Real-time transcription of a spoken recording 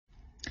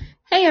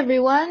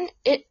everyone,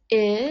 it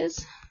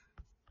is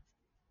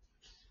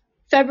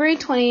February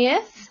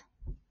 20th,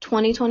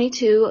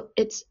 2022.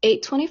 It's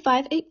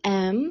 8:25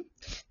 a.m.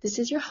 This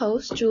is your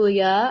host,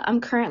 Julia.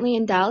 I'm currently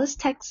in Dallas,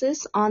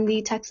 Texas on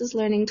the Texas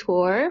Learning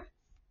Tour.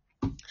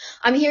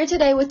 I'm here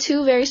today with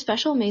two very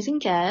special, amazing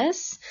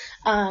guests.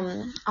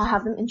 I'll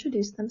have them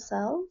introduce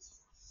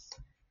themselves.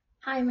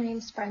 Hi, my name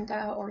is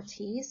Brenda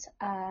Ortiz.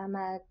 I'm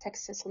a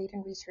Texas Lead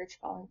and Research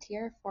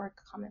Volunteer for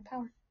Common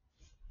Power.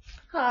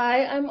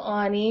 Hi, I'm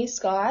Ani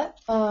Scott.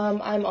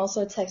 I'm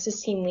also a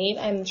Texas Team Lead.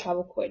 I'm the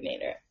travel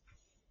coordinator.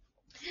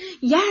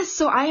 Yes,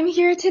 so I am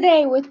here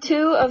today with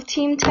two of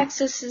Team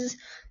Texas's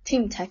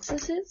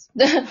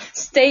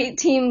state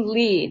team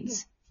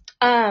leads.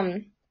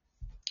 And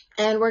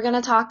we're going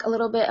to talk a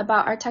little bit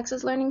about our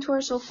Texas Learning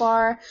Tour so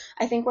far.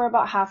 I think we're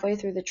about halfway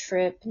through the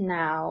trip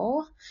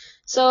now.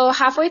 So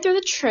halfway through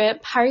the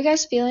trip, how are you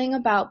guys feeling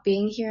about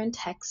being here in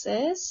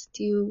Texas?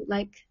 Do you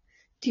like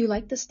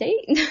the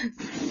state?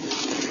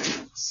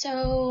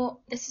 So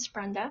this is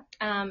Brenda.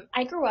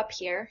 I grew up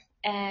here,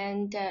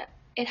 and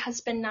it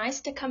has been nice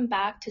to come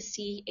back to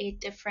see a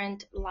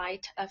different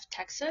light of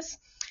Texas.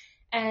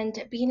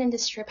 And being in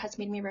this trip has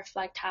made me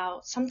reflect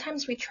how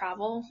sometimes we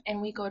travel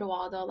and we go to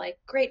all the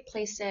great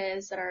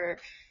places that are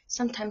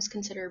sometimes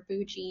considered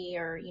bougie,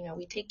 or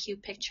we take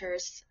cute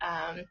pictures.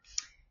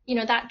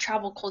 That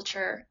travel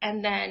culture,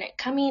 and then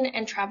coming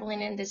and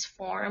traveling in this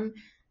form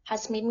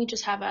has made me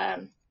just have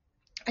a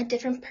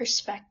different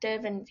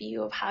perspective and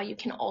view of how you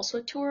can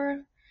also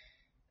tour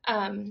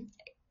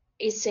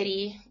a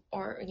city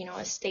or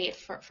a state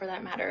for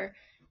that matter,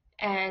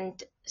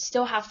 and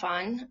still have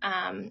fun,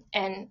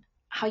 and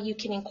how you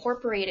can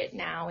incorporate it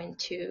now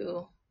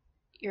into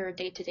your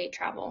day-to-day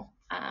travel.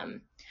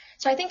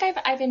 So I think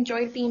I've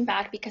enjoyed being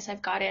back because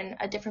I've gotten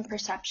a different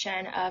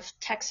perception of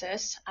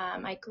Texas.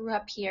 I grew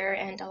up here,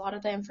 and a lot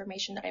of the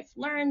information that I've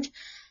learned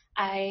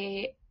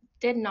I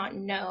did not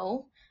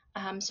know.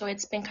 So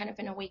it's been kind of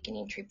an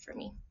awakening trip for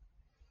me.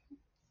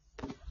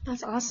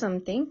 That's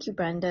awesome. Thank you,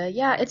 Brenda.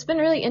 Yeah, it's been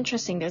really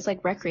interesting. There's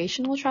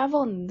recreational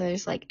travel and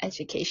there's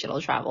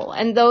educational travel.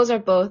 And those are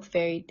both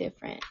very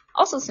different.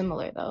 Also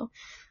similar though.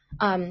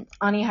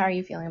 Ani, how are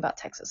you feeling about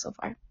Texas so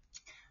far?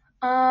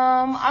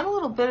 I'm a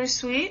little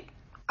bittersweet.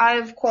 I,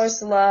 of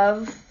course,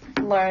 love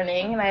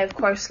learning, and I, of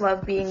course,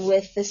 love being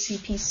with the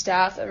CP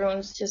staff.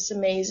 Everyone's just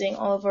amazing.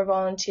 All of our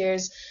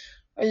volunteers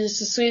are just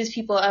the sweetest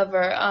people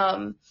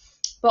ever.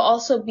 But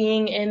also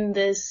being in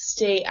this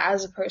state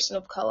as a person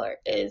of color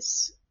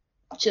is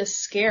just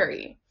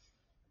scary.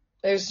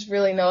 There's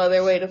really no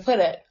other way to put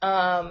it.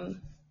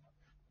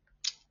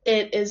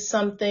 It is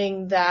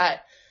something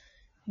that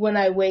when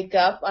I wake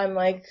up, I'm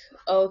like,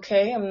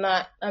 okay,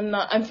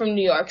 I'm from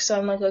New York, so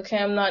I'm like, okay,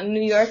 I'm not in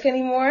New York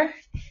anymore.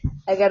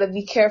 I gotta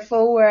be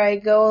careful where I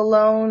go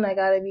alone. I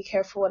gotta be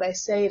careful what I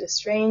say to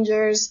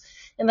strangers.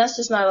 And that's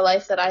just not a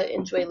life that I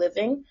enjoy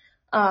living.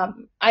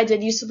 I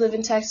did used to live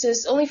in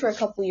Texas only for a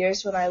couple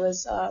years when I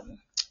was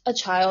a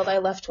child. I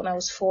left when I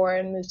was 4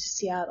 and moved to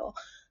Seattle.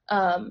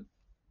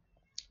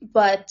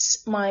 But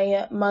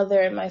my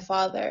mother and my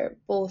father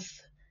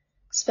both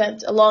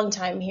spent a long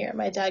time here.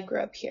 My dad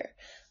grew up here.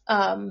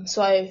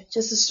 So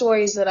the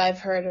stories that I've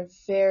heard are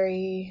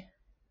very,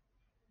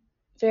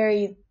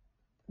 very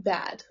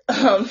bad,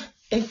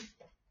 if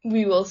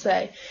we will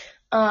say.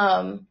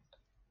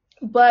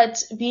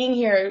 But being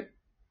here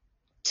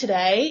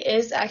today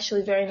is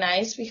actually very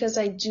nice because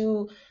I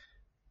do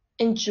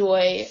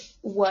enjoy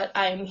what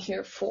I'm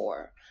here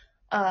for.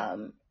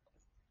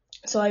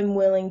 So I'm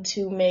willing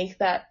to make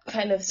that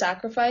kind of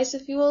sacrifice,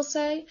 if you will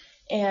say,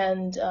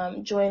 and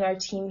join our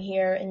team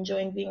here,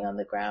 enjoying being on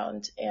the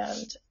ground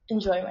and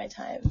enjoy my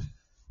time.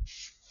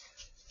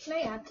 Can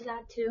I add to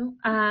that too?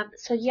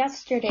 So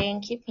yesterday,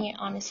 and keep me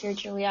honest here,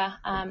 Julia,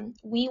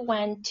 we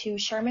went to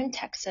Sherman,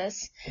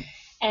 Texas,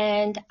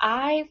 and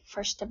I,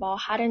 first of all,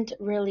 hadn't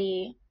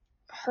really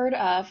heard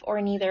of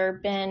or neither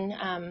been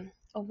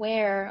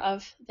aware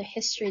of the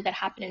history that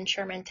happened in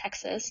Sherman,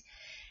 Texas.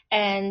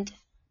 And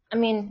I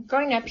mean,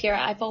 growing up here,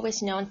 I've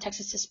always known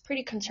Texas is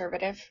pretty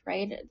conservative,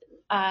 right?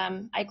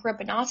 I grew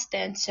up in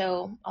Austin,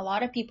 so a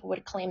lot of people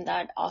would claim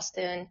that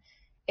Austin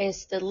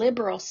is the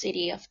liberal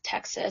city of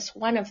Texas,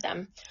 one of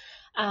them.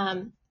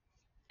 And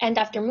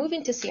after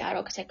moving to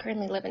Seattle, because I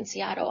currently live in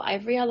Seattle, I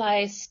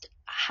realized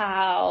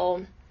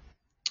how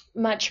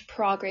much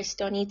progress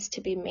still needs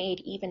to be made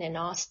even in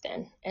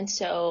Austin. And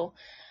so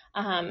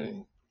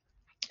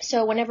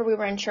whenever we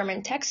were in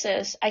Sherman,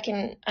 Texas, I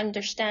can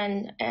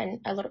understand and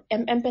a little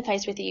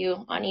empathize with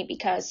you, Ani,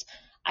 because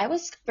I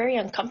was very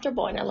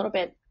uncomfortable and a little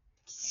bit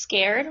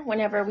scared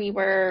whenever we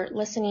were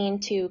listening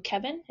to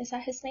Kevin. Is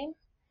that his name?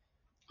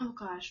 Oh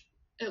gosh,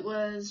 it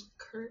was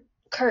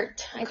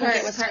Kurt. I think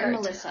it was Kurt and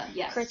Melissa.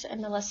 Yes. Kurt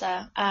and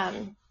Melissa.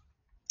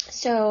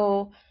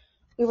 So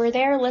we were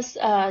there,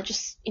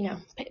 just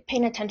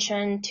paying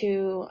attention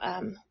to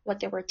what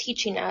they were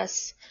teaching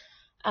us,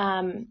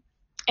 and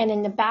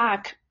in the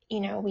back,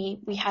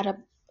 we had a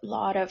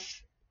lot of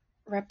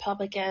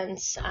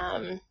Republicans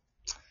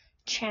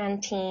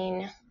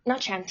chanting,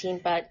 not chanting,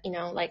 but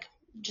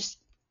just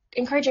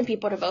encouraging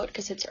people to vote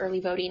because it's early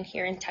voting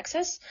here in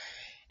Texas.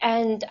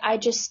 And I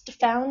just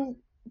found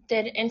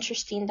it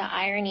interesting, the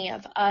irony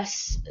of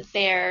us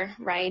there,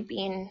 right,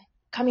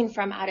 coming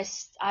from out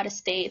of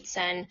states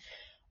and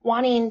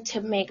wanting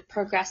to make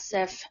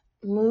progressive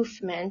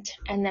movement,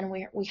 and then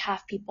we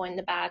have people in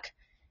the back,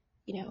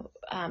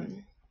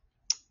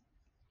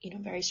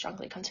 very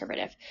strongly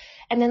conservative.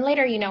 And then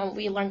later,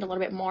 we learned a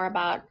little bit more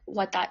about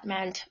what that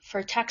meant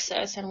for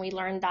Texas, and we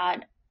learned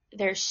that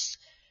there's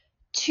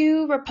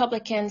 2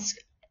 Republicans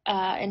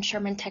in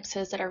Sherman,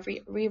 Texas, that are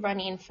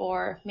rerunning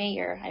for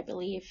mayor, I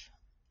believe,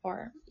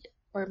 or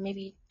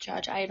maybe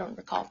judge, I don't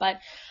recall, but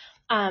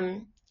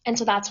and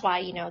so that's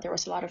why there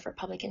was a lot of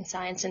Republican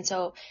signs, and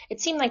so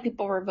it seemed like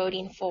people were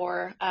voting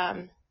for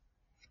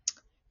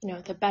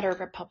the better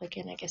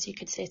Republican, I guess you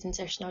could say, since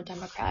there's no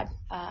Democrat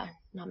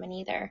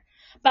nominee there.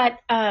 But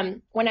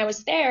when I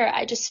was there,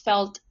 I just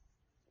felt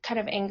kind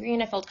of angry,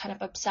 and I felt kind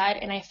of upset,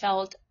 and I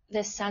felt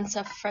this sense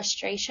of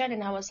frustration,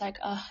 and I was like,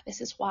 oh, this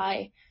is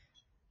why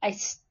I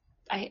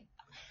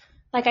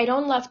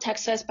don't love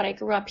Texas, but I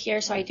grew up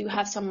here, so I do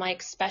have some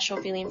special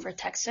feeling for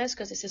Texas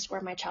because this is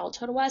where my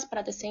childhood was. But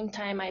at the same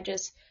time,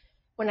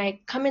 when I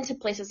come into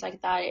places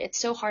like that, it's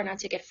so hard not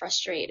to get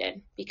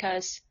frustrated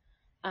because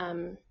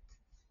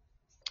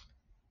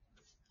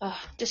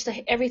just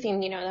everything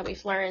that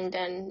we've learned,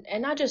 and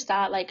not just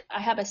that. I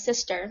have a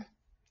sister,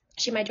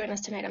 she might join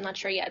us tonight, I'm not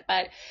sure yet,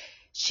 but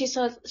she's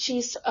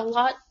a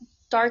lot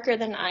darker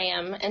than I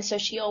am, and so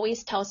she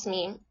always tells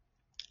me,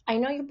 I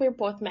know we're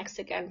both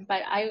Mexican,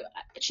 but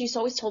she's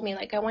always told me,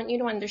 I want you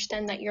to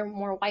understand that you're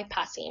more white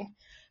passing,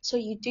 so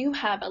you do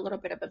have a little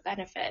bit of a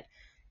benefit.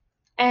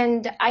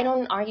 And I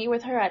don't argue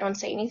with her. I don't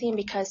say anything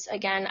because,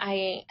 again,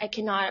 I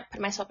cannot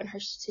put myself in her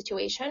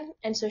situation.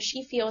 And so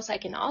she feels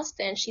like in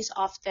Austin, she's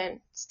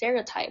often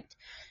stereotyped.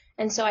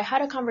 And so I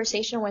had a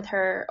conversation with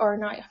her, or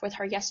not with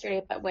her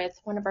yesterday, but with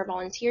one of our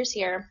volunteers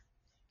here,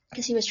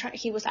 because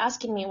he was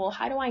asking me, well,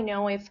 how do I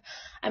know if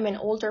I'm an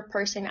older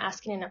person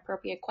asking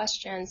inappropriate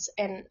questions?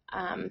 And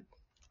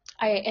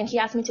he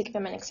asked me to give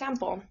him an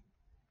example.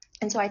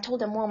 And so I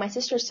told him, well, my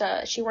sister,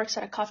 she works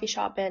at a coffee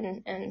shop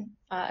in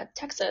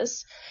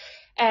Texas,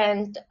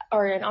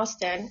 or in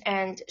Austin,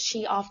 and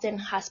she often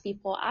has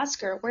people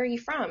ask her, where are you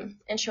from?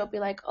 And she'll be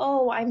like,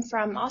 oh, I'm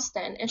from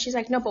Austin. And she's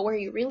like, no, but where are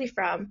you really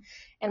from?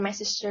 And my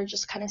sister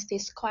just kind of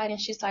stays quiet,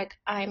 and she's like,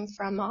 I'm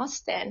from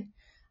Austin.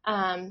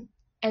 And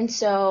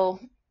so,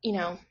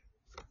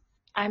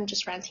 I'm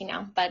just ranting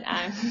now, but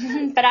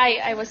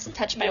I was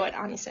touched by what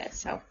Ani said,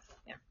 so.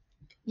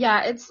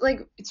 Yeah,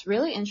 it's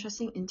really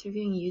interesting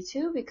interviewing you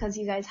two because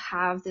you guys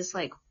have this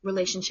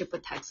relationship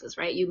with Texas,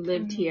 right? You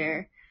lived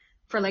here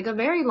for a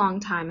very long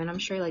time, and I'm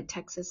sure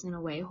Texas in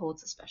a way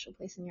holds a special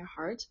place in your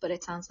hearts, but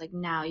it sounds like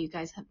now you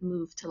guys have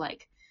moved to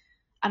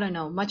I don't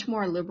know, much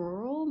more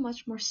liberal,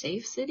 much more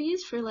safe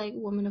cities for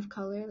women of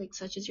color,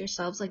 such as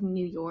yourselves,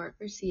 New York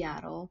or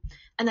Seattle,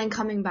 and then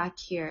coming back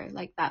here,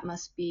 that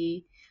must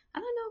be, I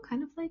don't know,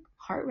 kind of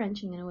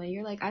heart-wrenching in a way.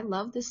 You're I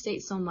love this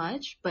state so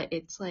much, but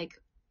it's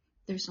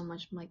there's so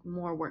much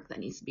more work that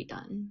needs to be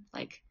done.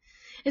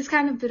 It's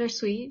kind of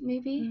bittersweet,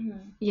 maybe.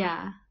 Mm-hmm.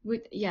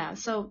 Yeah.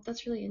 So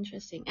that's really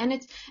interesting, and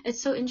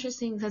it's so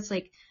interesting because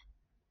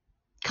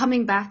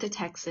coming back to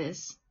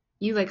Texas,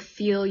 you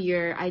feel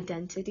your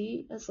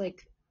identity as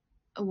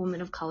a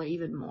woman of color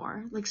even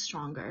more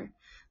stronger.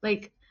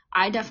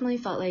 I definitely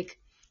felt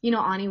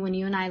Ani, when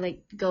you and I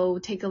go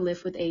take a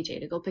lift with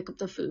AJ to go pick up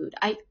the food,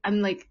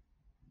 I'm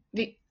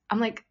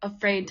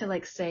afraid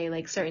to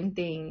say certain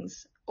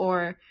things,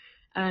 or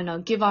I don't know,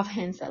 give off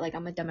hints that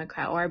I'm a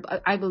Democrat, or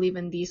I believe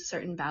in these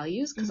certain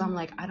values, because I'm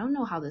I don't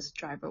know how this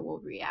driver will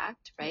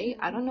react, right?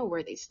 I don't know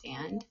where they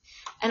stand.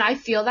 And I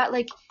feel that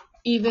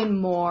even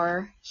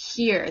more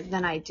here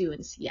than I do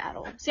in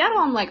Seattle. Seattle,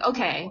 I'm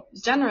okay,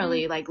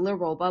 generally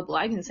liberal bubble,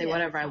 I can say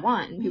whatever I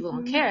want and people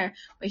don't care.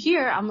 But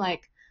here I'm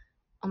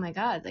oh my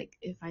God,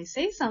 if I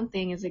say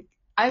something,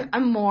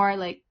 I'm more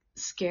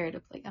scared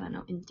of I don't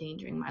know,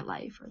 endangering my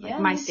life or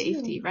my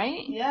safety,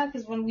 right? Yeah,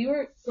 because when we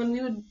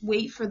would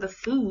wait for the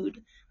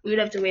food, we would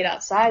have to wait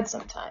outside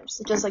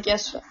sometimes, just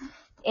yesterday,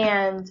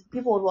 and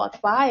people would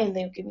walk by and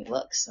they would give me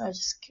looks. So I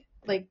just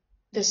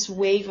this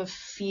wave of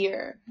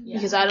fear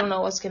because I don't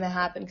know what's gonna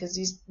happen, because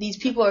these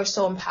people are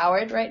so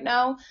empowered right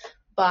now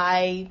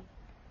by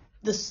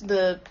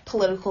the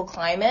political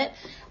climate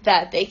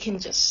that they can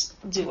just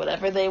do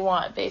whatever they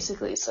want,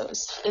 basically. So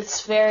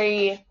it's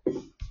very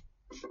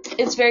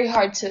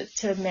hard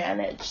to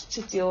manage,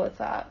 to deal with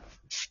that.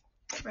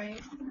 Right.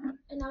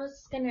 And I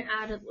was going to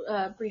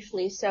add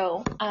briefly,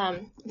 so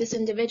this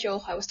individual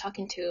who I was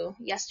talking to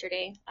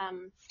yesterday,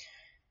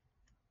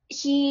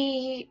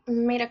 he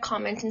made a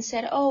comment and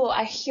said, oh,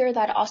 I hear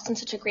that Austin's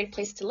such a great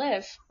place to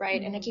live, right?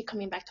 Mm-hmm. And I keep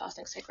coming back to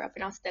Austin because I grew up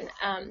in Austin.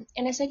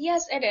 And I said,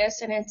 yes, it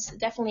is. And it's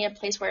definitely a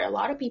place where a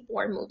lot of people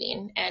are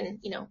moving. And,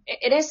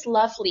 it is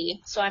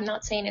lovely. So I'm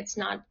not saying it's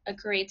not a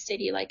great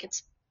city.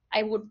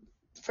 I would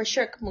for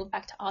sure move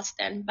back to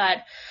Austin.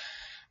 But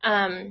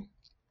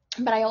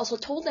I also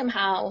told him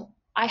how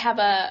I have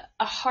a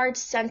hard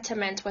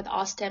sentiment with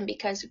Austin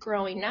because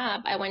growing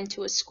up, I went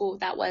to a school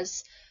that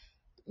was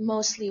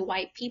mostly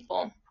white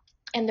people.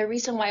 And the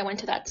reason why I went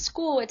to that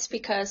school, it's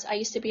because I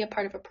used to be a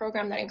part of a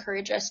program that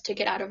encouraged us to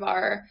get out of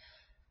our,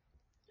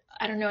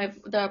 I don't know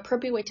if the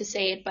appropriate way to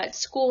say it, but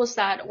schools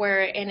that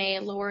were in a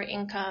lower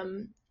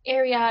income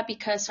area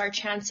because our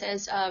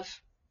chances of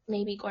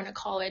maybe going to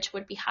college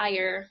would be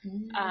higher.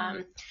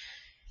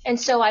 And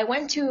so I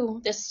went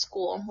to this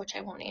school, which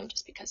I won't name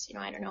just because,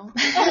 I don't know.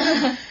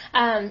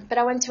 But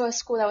I went to a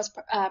school that was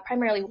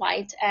primarily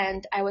white,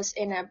 and I was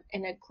in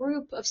a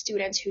group of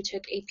students who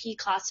took AP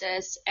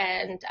classes,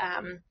 and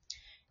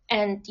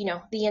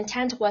the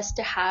intent was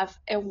to have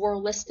a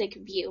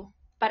worldistic view.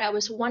 But I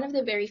was one of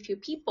the very few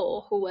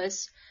people who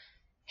was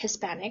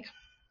Hispanic,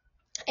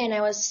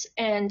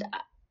 and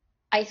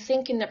I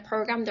think in the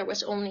program there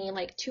was only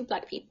like 2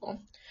 Black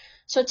people.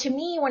 So to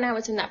me, when I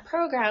was in that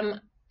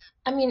program,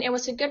 it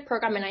was a good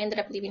program and I ended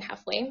up leaving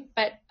halfway,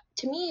 but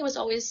to me it was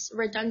always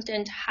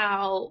redundant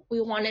how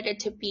we wanted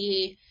it to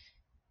be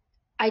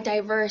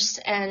diverse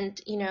and,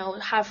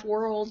 have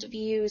world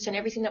views, and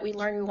everything that we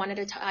learned, we wanted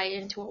to tie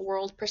into a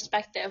world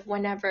perspective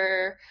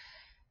whenever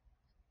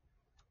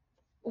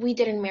we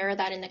didn't mirror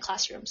that in the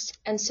classrooms.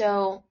 And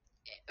so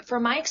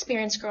from my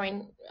experience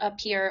growing up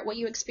here, what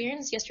you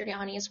experienced yesterday,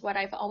 Ani, is what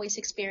I've always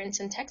experienced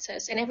in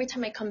Texas. And every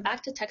time I come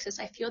back to Texas,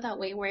 I feel that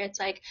way, where it's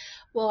like,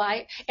 well,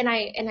 I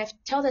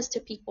tell this to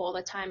people all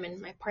the time,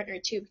 and my partner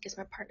too, because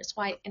my partner's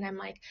white. And I'm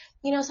like,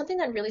 something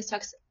that really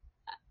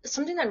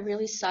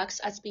sucks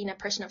as being a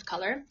person of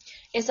color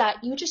is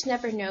that you just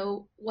never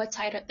know what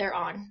side they're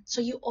on.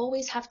 So you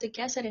always have to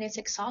guess it, and it's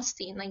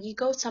exhausting. Like, you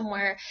go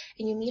somewhere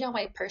and you meet a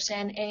white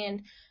person,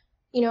 and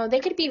they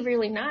could be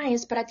really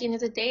nice, but at the end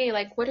of the day,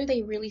 like, what do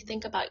they really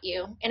think about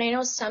you? And I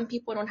know some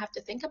people don't have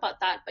to think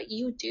about that, but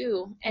you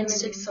do. And it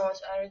takes so much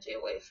energy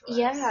away from us.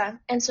 Yeah.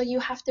 And so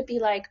you have to be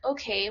like,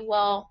 okay,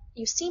 well,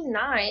 you seem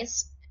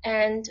nice.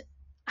 And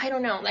I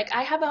don't know, like,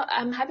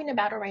 I'm having a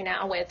battle right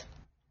now with,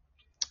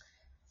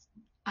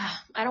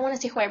 I don't want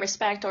to say who I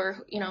respect, or,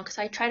 because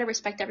I try to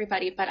respect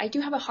everybody, but I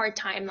do have a hard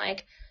time,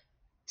 like,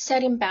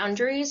 setting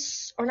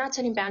boundaries, or not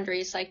setting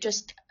boundaries, like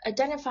just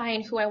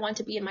identifying who I want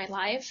to be in my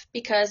life.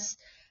 Because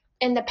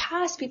in the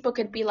past, people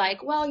could be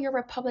like, well, you're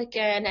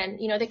Republican, and,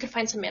 they could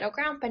find some middle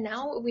ground, but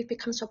now we've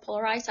become so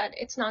polarized that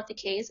it's not the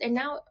case. And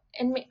now,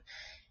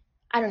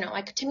 I don't know,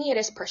 like, to me, it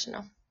is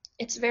personal.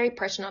 It's very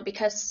personal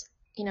because,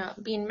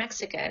 being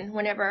Mexican,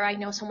 whenever I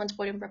know someone's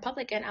voting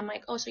Republican, I'm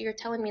like, oh, so you're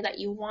telling me that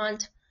you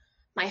want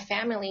my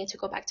family to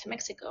go back to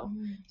Mexico.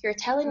 You're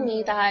telling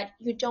me that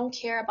you don't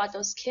care about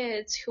those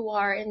kids who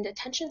are in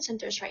detention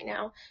centers right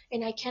now,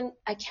 and I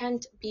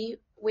can't be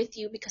with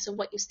you because of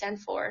what you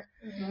stand for.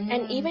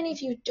 And even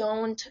if you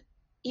don't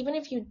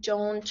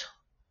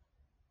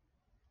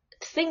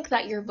think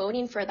that you're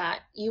voting for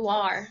that, you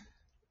are.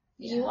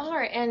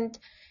 And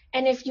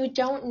if you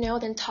don't know,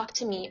 then talk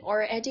to me,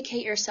 or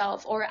educate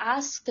yourself, or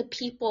ask the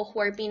people who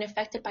are being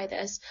affected by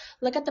this.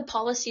 Look at the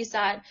policies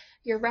that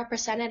your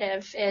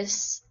representative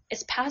is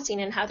passing,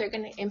 and how they're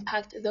going to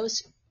impact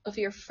those of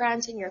your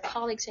friends and your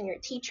colleagues and your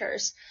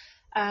teachers.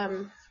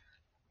 I'll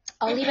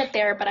leave it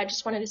there, but I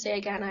just wanted to say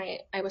again,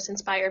 I was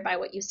inspired by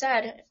what you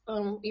said,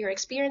 your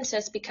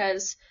experiences,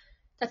 because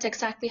that's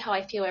exactly how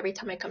I feel every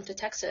time I come to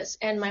Texas.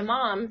 And my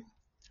mom,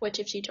 which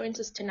if she joins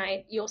us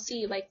tonight, you'll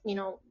see, like,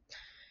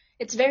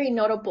 it's very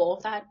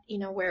notable that,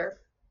 we're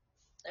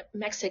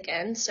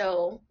Mexican.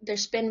 So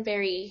there's been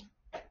very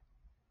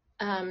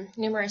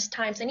numerous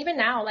times, and even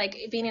now, like,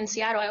 being in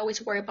Seattle, I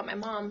always worry about my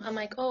mom. I'm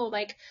like, oh,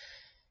 like,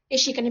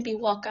 is she going to be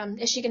welcome?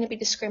 Is she going to be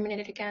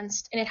discriminated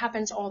against? And it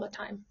happens all the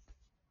time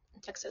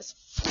in Texas.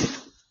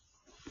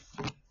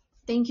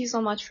 Thank you so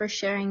much for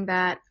sharing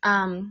that.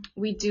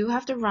 We do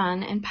have to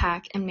run and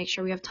pack and make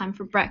sure we have time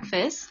for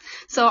breakfast.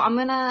 So I'm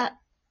going to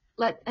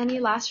let any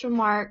last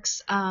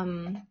remarks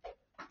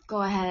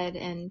go ahead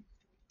and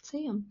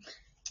say them.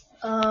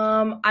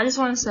 I just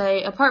want to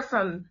say, apart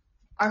from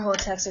our whole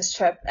Texas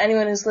trip,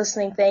 anyone who's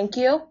listening, thank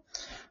you.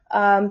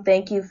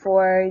 Thank you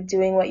for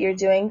doing what you're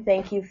doing.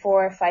 Thank you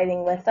for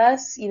fighting with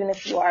us, even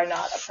if you are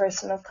not a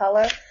person of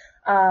color.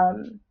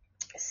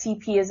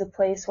 CP is a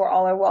place where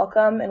all are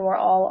welcome, and where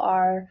all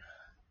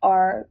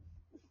are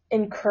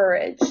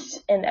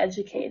encouraged and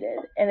educated.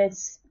 And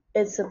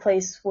it's a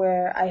place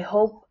where I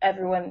hope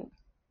everyone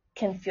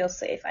can feel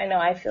safe. I know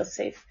I feel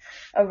safe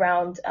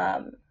around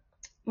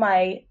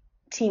my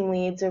team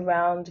leads,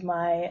 around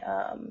my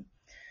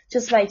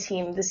just my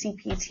team, the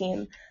CP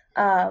team.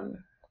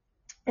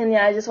 And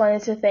yeah, I just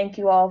wanted to thank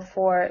you all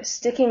for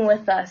sticking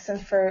with us and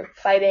for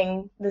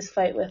fighting this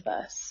fight with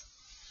us.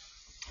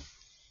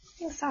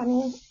 Thanks,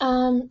 Ani.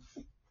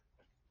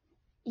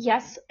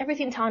 Yes,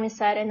 everything Tani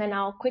said, and then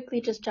I'll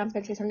quickly just jump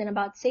into something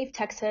about Safe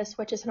Texas,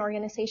 which is an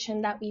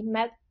organization that we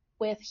met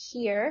with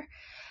here.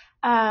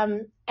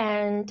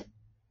 And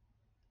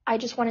I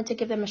just wanted to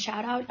give them a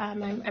shout out.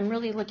 I'm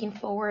really looking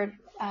forward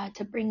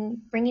to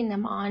bringing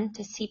them on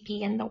to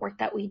CP and the work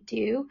that we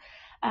do.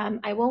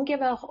 I won't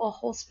give a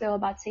whole spiel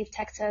about Save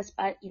Texas,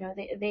 but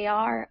they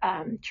are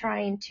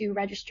trying to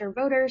register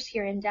voters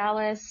here in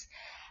Dallas,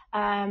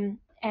 and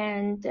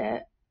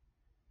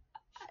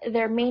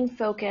their main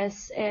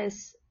focus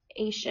is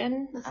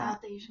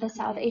the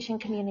South Asian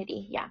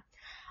community. Yeah,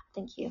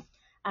 thank you.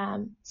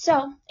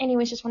 So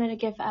anyways, just wanted to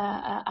give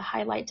a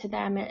highlight to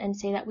them and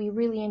say that we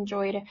really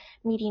enjoyed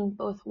meeting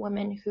both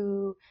women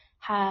who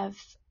have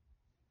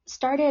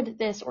started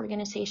this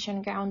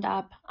organization ground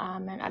up,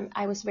 and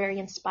I was very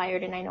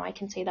inspired, and I know I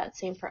can say that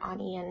same for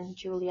Ani and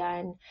Julia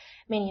and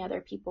many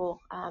other people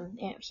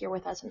here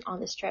with us on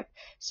this trip.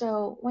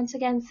 So once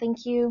again,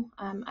 thank you.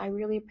 I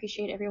really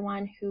appreciate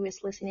everyone who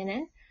is listening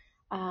in.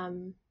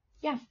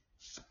 Yeah.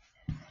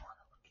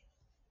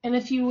 And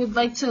if you would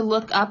like to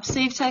look up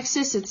Save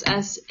Texas, it's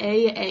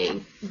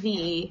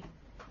SAAVTX.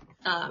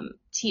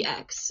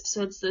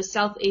 So it's the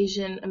South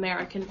Asian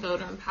American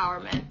Voter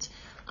Empowerment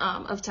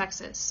of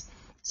Texas.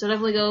 So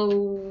definitely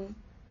go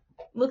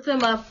look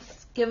them up,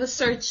 give a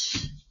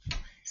search,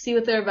 see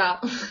what they're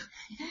about.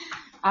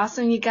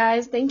 Awesome, you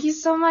guys. Thank you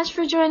so much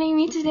for joining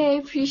me today.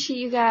 Appreciate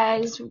you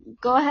guys.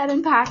 Go ahead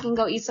and pack and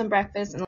go eat some breakfast. And